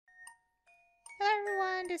Hello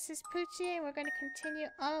everyone, this is Poochie and we're going to continue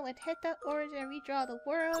on with Hetaorigin and redraw the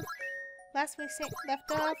world. Last we left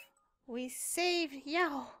off, we saved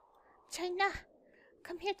Yao! China!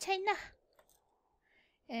 Come here, China!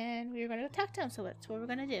 And we were going to go talk to him, so that's what we're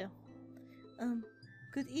going to do.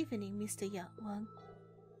 Good evening, Mr. Yao Wang.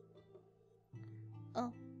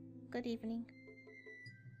 Oh, good evening.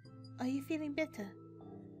 Are you feeling better?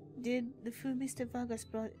 Did the food Mr. Vargas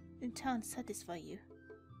brought in town satisfy you?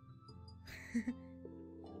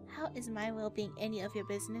 How is my well-being any of your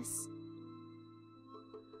business?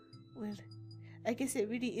 Well, I guess it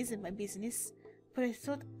really isn't my business, but I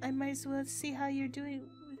thought I might as well see how you're doing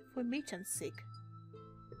for Mei-chan's sake.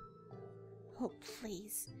 Oh,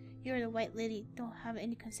 please. You're the White Lady. Don't have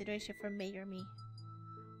any consideration for Mei or me.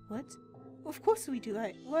 What? Of course we do.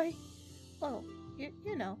 Why? Oh,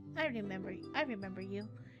 you know, I remember you.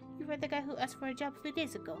 You were the guy who asked for a job a few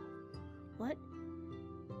days ago. What?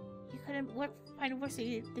 You couldn't find work, so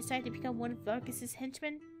you decided to become one of Vargas's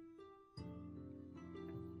henchmen?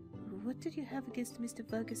 What did you have against Mr.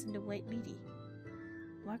 Vargas and the White Lady?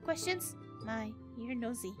 More questions? My, you're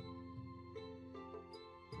nosy.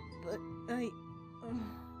 But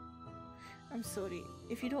I'm sorry.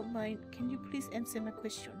 If you don't mind, can you please answer my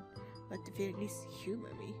question? Or at the very least,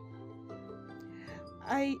 humor me.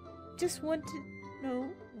 I just want to know,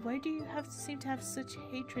 why do you seem to have such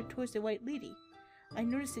hatred towards the White Lady? I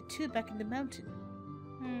noticed it too back in the mountain.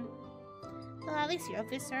 Well, at least you're a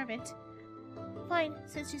good servant. Fine,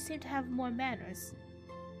 since you seem to have more manners.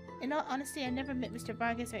 In all honesty, I never met Mr.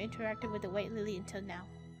 Vargas or interacted with the White Lily until now.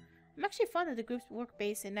 I'm actually fond of the group's work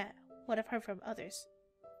base and what I've heard from others.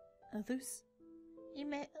 Others? You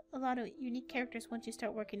met a lot of unique characters once you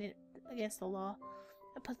start working against the law.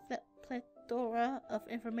 A plethora of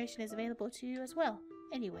information is available to you as well.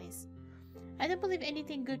 Anyways, I don't believe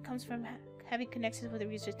anything good comes from having connections with a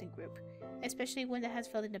resistant group, especially one that has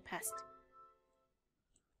failed in the past.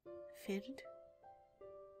 Failed?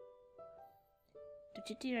 Did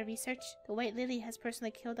you do your research? The White Lily was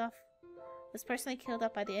personally killed off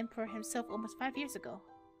by the Emperor himself almost 5 years ago.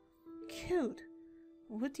 Killed?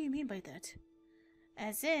 What do you mean by that?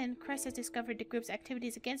 As in, Christ has discovered the group's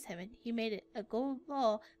activities against him, and he made it a gold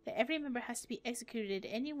law that every member has to be executed,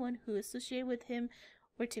 and anyone who associated with him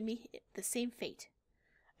were to meet the same fate.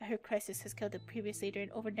 I heard Crisis has killed the previous leader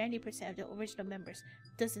and over 90% of the original members.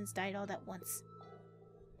 Dozens died all at once.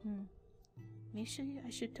 Maybe I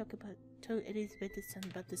should tell Elizabeth's son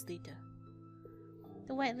about this later.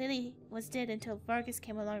 The White Lily was dead until Vargas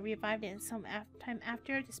came along and revived it, and some time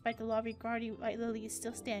after, despite the law regarding White Lily is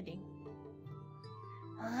still standing.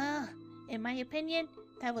 In my opinion,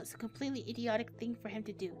 that was a completely idiotic thing for him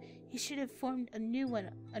to do. He should have formed a new one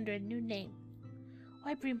under a new name.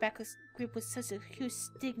 Why bring back a group with such a huge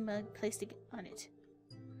stigma placed on it?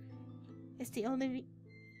 It's the only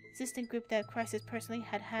resistant group that Crisis personally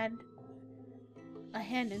had a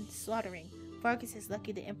hand in slaughtering. Vargas is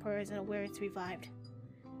lucky the Emperor isn't aware it's revived.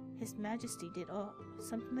 His Majesty did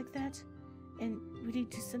something like that? And would he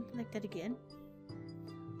do something like that again?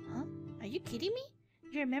 Huh? Are you kidding me?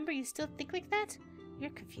 You remember you still think like that? You're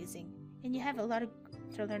confusing, and you have a lot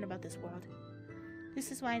to learn about this world.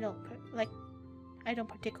 This is why I don't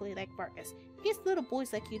particularly like Vargas. He gets little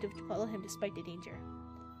boys like you to follow him despite the danger.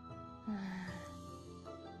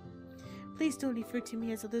 Please don't refer to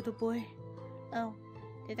me as a little boy. Oh,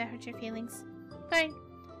 did that hurt your feelings? Fine.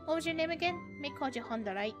 What was your name again? May called you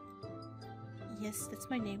Honda, right? Yes, that's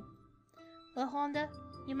my name. Well, Honda,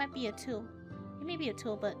 you might be a tool. You may be a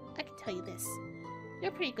tool, but I can tell you this.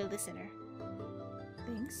 You're a pretty good listener.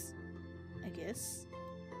 Thanks, I guess.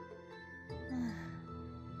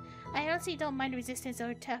 I honestly don't mind resistance or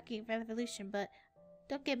attacking revolution, but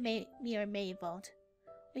don't get me or May involved.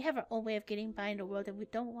 We have our own way of getting by in the world, and we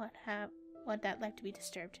don't want that life to be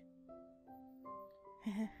disturbed.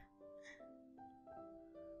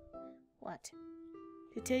 What?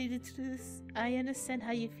 To tell you the truth, I understand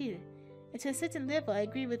how you feel, and to a certain level, I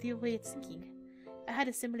agree with your way of thinking. I had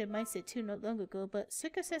a similar mindset too not long ago, but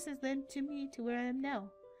circumstances led me to where I am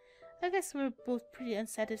now. I guess we're both pretty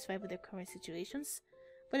unsatisfied with our current situations.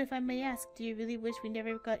 But if I may ask, do you really wish we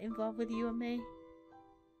never got involved with you or May?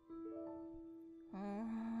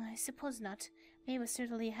 I suppose not. May was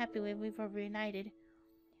certainly happy when we were reunited.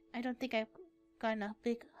 I don't think I've gotten a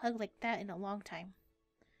big hug like that in a long time.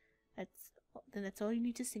 That's all you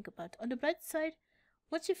need to think about. On the bright side,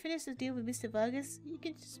 once you finish the deal with Mr. Vargas, you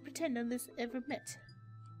can just pretend none of this ever met.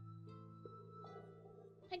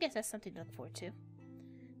 I guess that's something to look forward to.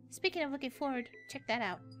 Speaking of looking forward, check that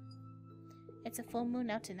out. It's a full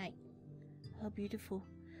moon out tonight. How beautiful.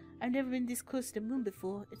 I've never been this close to the moon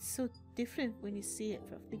before. It's so different when you see it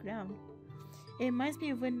from the ground. It reminds me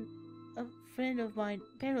of when a friend of mine,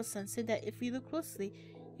 Barrel-san, said that if we look closely,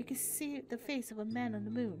 you can see the face of a man on the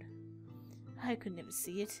moon. I could never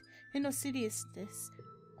see it. In no seriousness,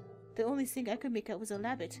 the only thing I could make out was a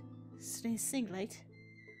rabbit. Strange thing, right?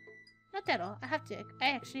 Not at all. I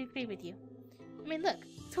actually agree with you. I mean, look,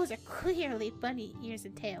 those are clearly bunny ears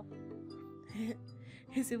and tail.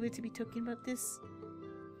 Is it weird to be talking about this?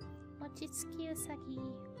 Mochitsuki-osagi.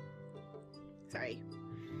 Sorry.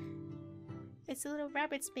 It's the little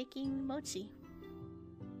rabbits making mochi.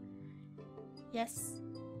 Yes,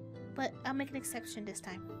 but I'll make an exception this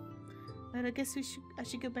time. But I guess I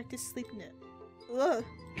should go back to sleep now. Ugh.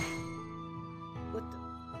 What the?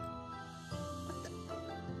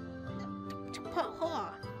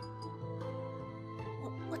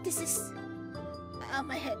 What is this? Ow,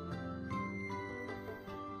 my head.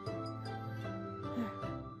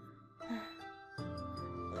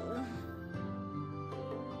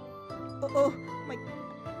 Oh, my...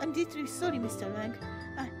 I'm deeply sorry, Mr. Lang.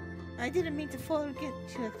 I didn't mean to fall or get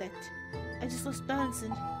you like that. I just lost balance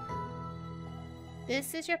and...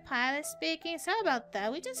 This is your pilot speaking. Sorry about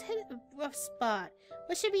that. We just hit a rough spot.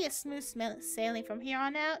 What should be a smooth sailing from here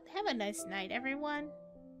on out? Have a nice night, everyone.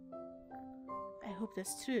 I hope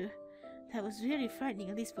that's true. That was really frightening,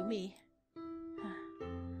 at least for me.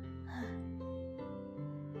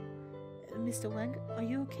 Mr. Wang, are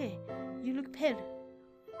you okay? You look pale.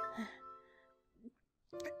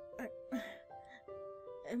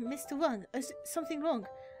 Mr. Wang, is something wrong?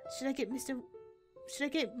 Should I get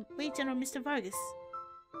Wait General Mr. Vargas?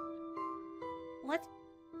 What?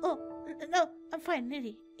 Oh, no, I'm fine,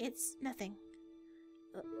 really. It's nothing.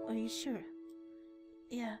 Are you sure?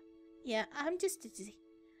 Yeah, I'm just dizzy.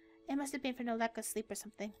 It must have been for no lack of sleep or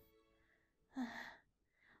something.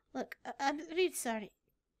 Look, I'm really sorry.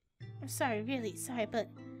 I'm sorry, really sorry, but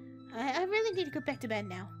I really need to go back to bed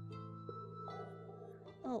now.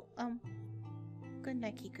 Oh, good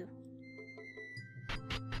night, Kiku.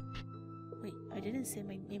 Wait, I didn't say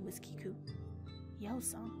my name was Kiku.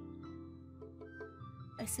 Yao-san.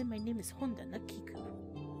 I said my name is Honda, not Kiku.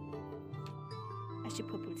 I should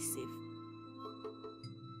probably save.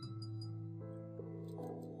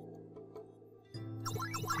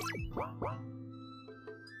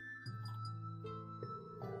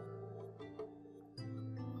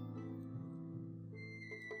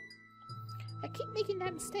 I keep making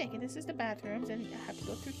that mistake, and this is the bathrooms, and I have to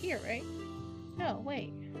go through here, right? No,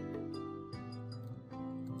 wait.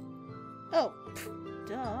 Oh, pff,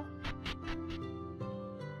 duh.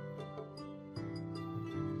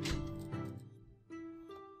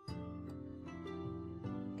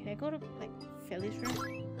 Can I go to, like, Philly's room?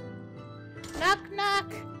 Knock,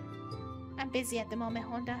 knock! I'm busy at the moment,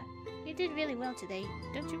 Honda. You did really well today.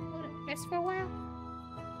 Don't you want to rest for a while?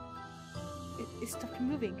 It stopped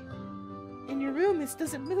moving. In your room, this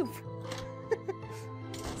doesn't move.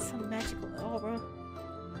 Some magical aura.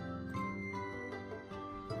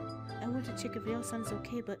 I want to check if Ryo-san's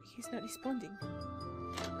okay, but he's not responding.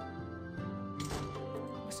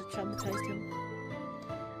 Must have traumatized him.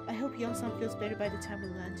 I hope Ryo-san feels better by the time we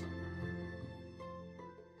land.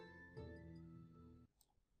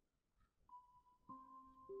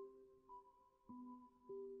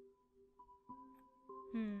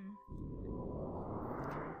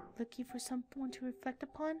 Looking for someone to reflect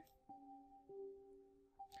upon?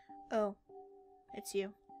 Oh, it's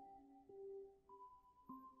you.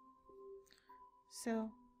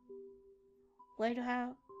 So, what do I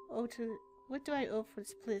owe for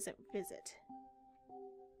this pleasant visit?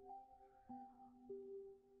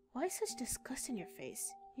 Why such disgust in your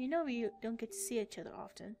face? You know we don't get to see each other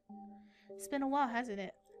often. It's been a while, hasn't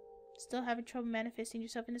it? Still having trouble manifesting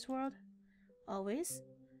yourself in this world? Always?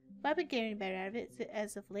 But I've been getting better at it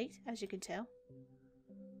as of late, as you can tell.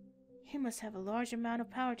 You must have a large amount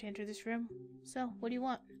of power to enter this room. So, what do you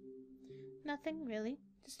want? Nothing, really.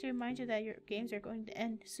 Just to remind you that your games are going to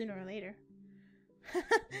end sooner or later.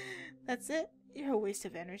 That's it? You're a waste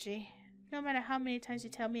of energy. No matter how many times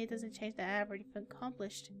you tell me, it doesn't change that I have already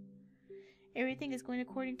accomplished. Everything is going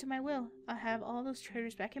according to my will. I'll have all those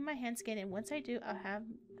treasures back in my hands again, and once I do, I'll have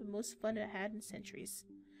the most fun I've had in centuries.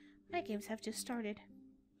 My games have just started.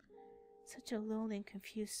 Such a lonely and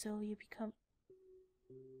confused soul you become.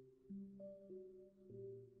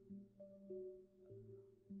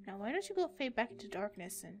 Now why don't you go fade back into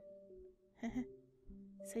darkness and...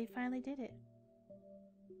 So you finally did it.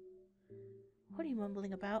 What are you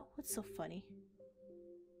mumbling about? What's so funny?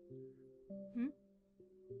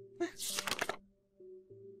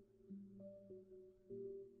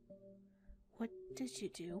 What did you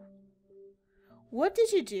do? What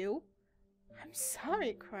did you do? I'm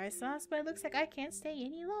sorry, Chrysos, but it looks like I can't stay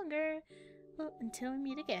any longer. Well, until we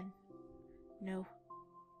meet again. No.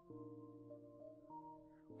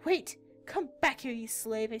 Wait! Come back here, you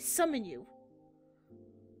slave! I summon you!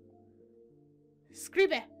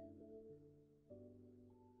 Scribe!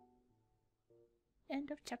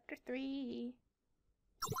 End of chapter 3.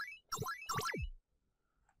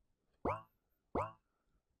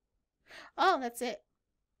 Oh, that's it.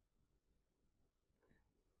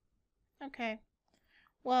 Okay.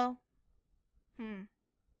 Well.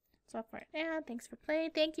 That's all for right now. Thanks for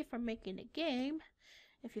playing. Thank you for making the game.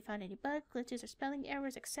 If you found any bugs, glitches, or spelling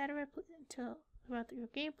errors, etc. throughout your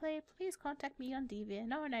gameplay, please contact me on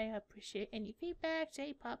DeviantArt, and I appreciate any feedback.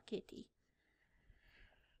 J-Pop Kitty.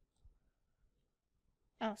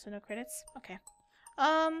 Oh, so no credits? Okay.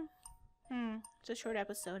 It's a short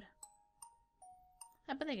episode.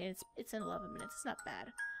 But again, it's in 11 minutes. It's not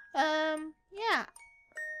bad. Yeah.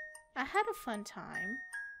 I had a fun time.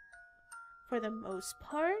 For the most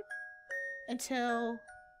part. Until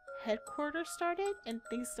headquarters started and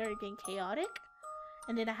things started getting chaotic.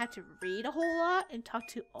 And then I had to read a whole lot and talk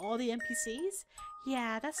to all the NPCs.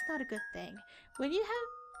 Yeah, that's not a good thing. When you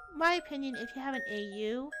have, my opinion, if you have an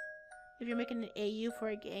AU, if you're making an AU for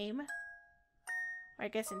a game, or I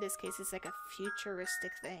guess in this case it's like a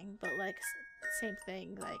futuristic thing, but like same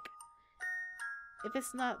thing, like if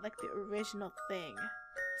it's not like the original thing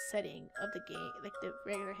setting of the game, like the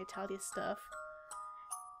regular Hetalia stuff,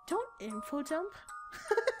 don't info dump.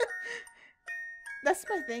 That's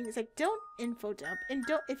my thing. It's like, don't info dump, and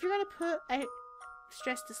don't, if you're gonna put, I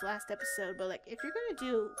stressed this last episode, but like if you're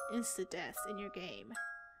gonna do insta deaths in your game,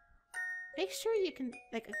 make sure you can,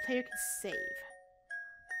 like, a player can save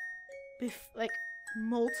like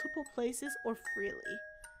multiple places or freely,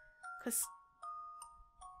 because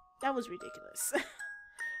that was ridiculous.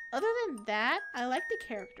 Other than that, I like the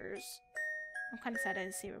characters. I'm kind of sad I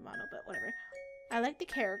didn't see Romano, but whatever. I like the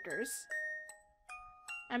characters.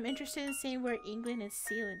 I'm interested in seeing where England and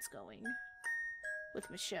Sealand's going with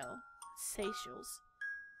Michelle. Seychelles.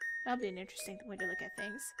 That'll be an interesting way to look at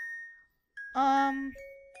things. I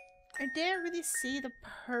didn't really see the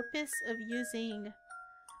purpose of using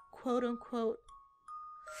quote-unquote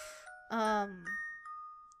I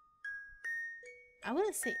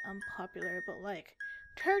wouldn't say unpopular, but like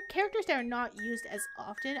characters that are not used as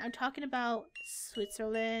often. I'm talking about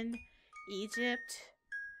Switzerland, Egypt.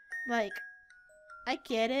 Like, I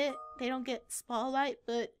get it, they don't get spotlight,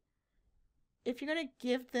 but if you're gonna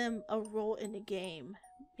give them a role in the game,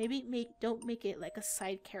 maybe don't make it like a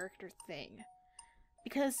side character thing,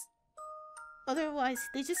 because otherwise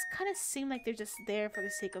they just kind of seem like they're just there for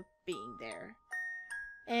the sake of being there.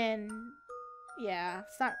 And yeah,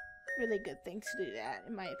 it's not really a good thing to do that,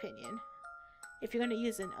 in my opinion. If you're going to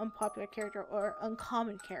use an unpopular character or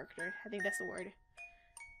uncommon character, I think that's the word,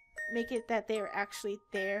 make it that they are actually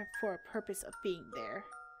there for a purpose of being there.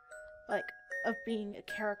 Like, of being a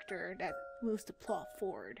character that moves the plot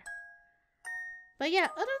forward. But yeah,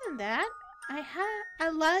 other than that, I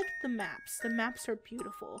like the maps. The maps are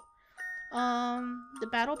beautiful. The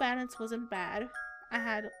battle balance wasn't bad. I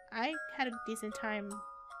had a decent time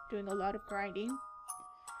doing a lot of grinding.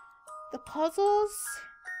 The puzzles,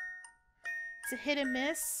 it's a hit and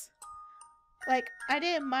miss. Like, I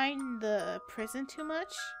didn't mind the prison too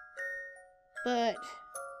much, but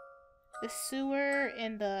the sewer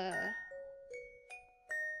and the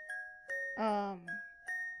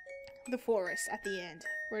forest at the end,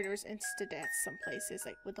 where there was insta deaths some places,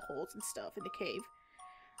 like with the holes and stuff in the cave.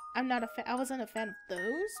 I wasn't a fan of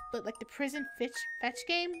those, but like the prison fetch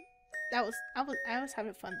game, I was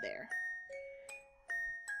having fun there.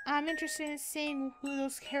 I'm interested in seeing who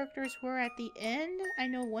those characters were at the end. I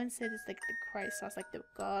know one said it's like the Christ sauce, like the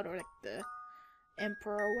god or like the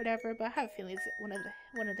emperor or whatever, but I have a feeling it's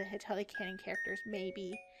one of the Hetalia canon characters,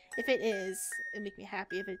 maybe. If it is, it'll make me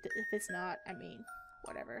happy. If it's not, I mean,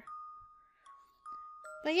 whatever.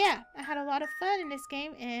 But yeah, I had a lot of fun in this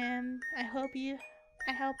game, and I hope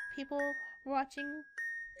people watching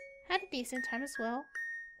had a decent time as well.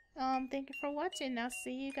 Thank you for watching. I'll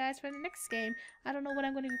see you guys for the next game. I don't know what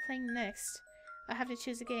I'm going to be playing next. I have to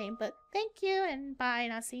choose a game, but thank you, and bye,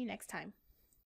 and I'll see you next time.